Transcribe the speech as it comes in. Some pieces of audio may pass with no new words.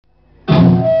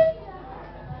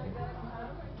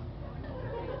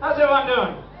everyone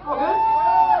doing? All good?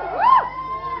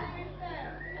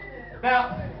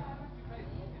 Now,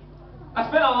 I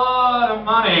spent a lot of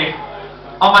money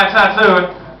on my tattoo,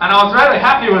 and I was really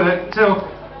happy with it until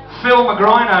Phil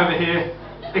McGroin over here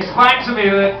explained to me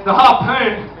that the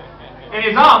harpoon in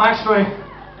his arm actually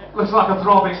looks like a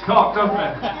throbbing cock, doesn't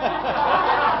it?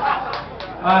 Yeah.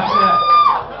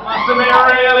 Must have been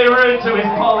really rude to his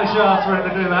Polish ass for him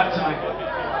to do that to me.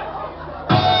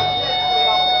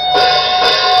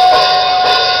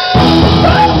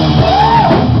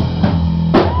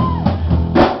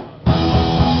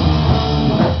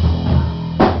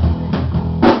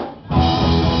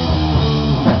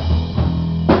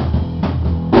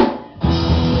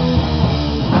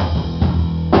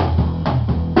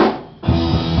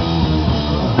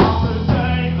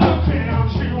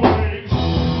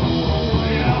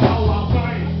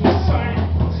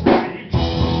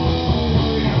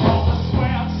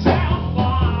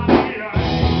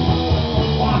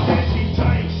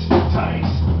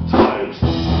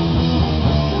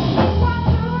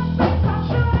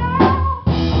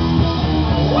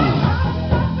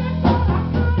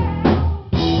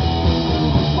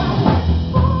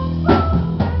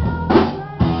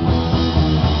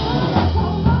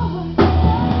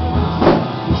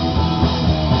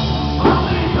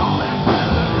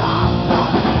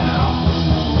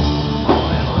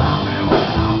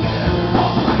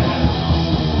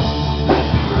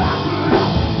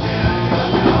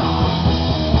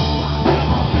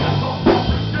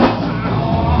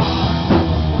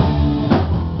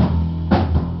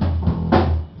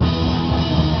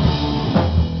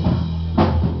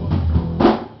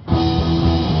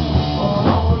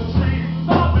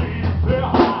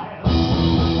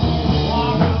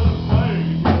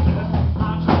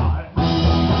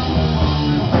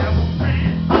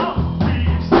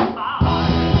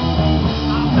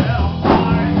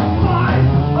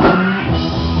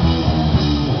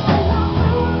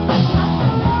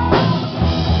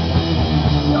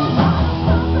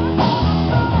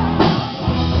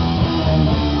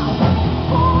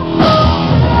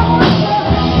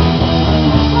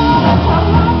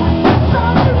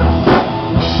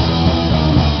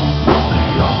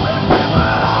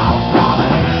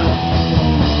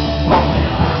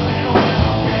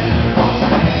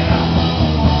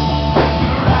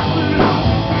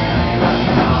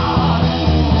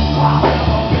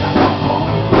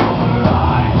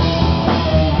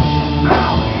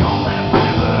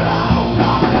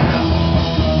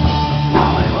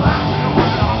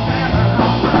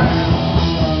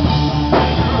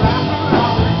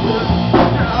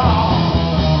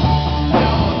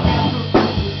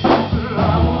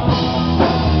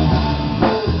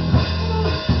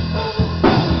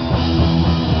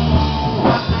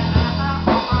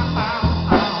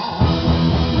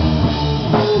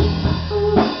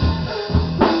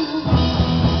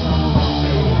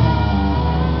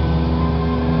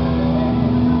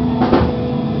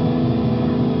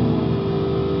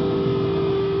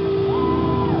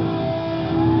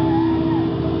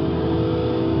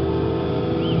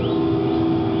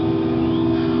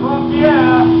 Do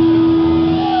you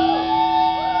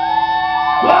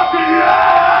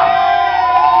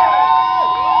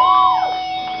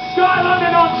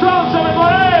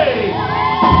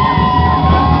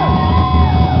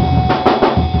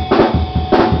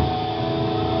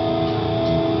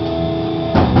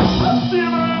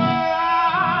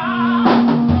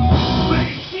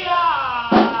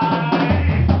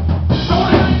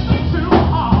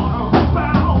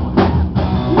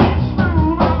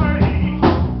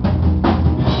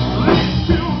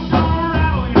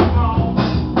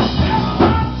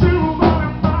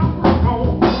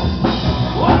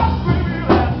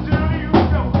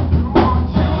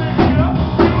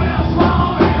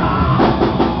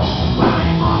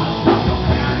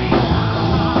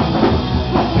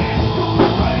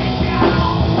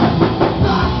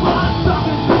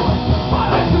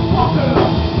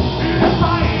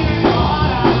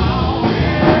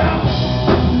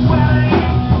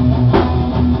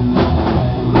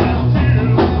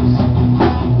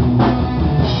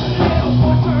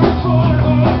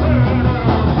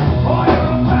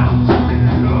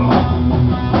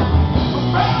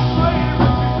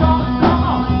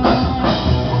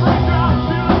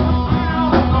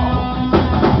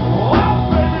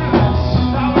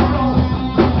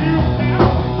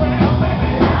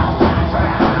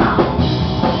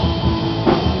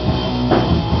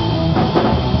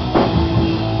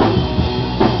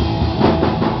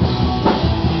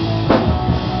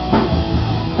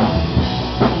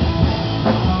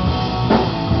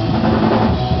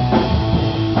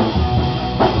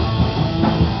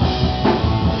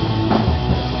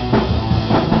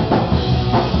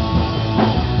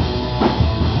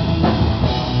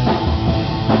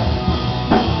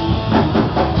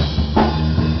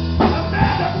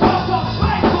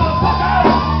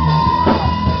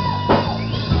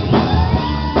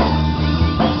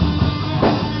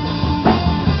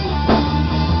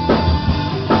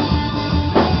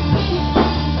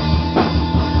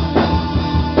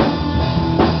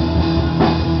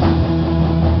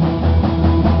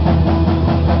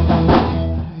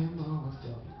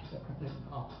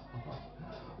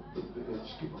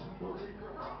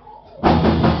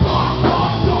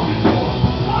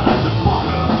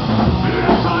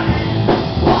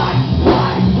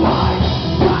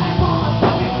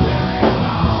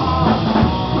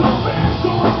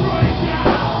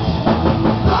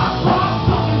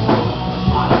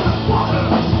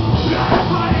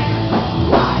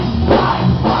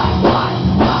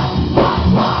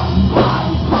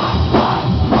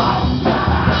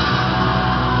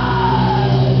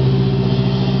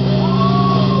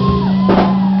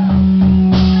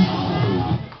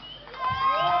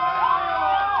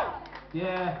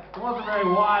Yeah, it wasn't very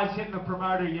wise hitting the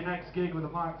promoter your next gig with a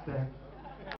mic stand.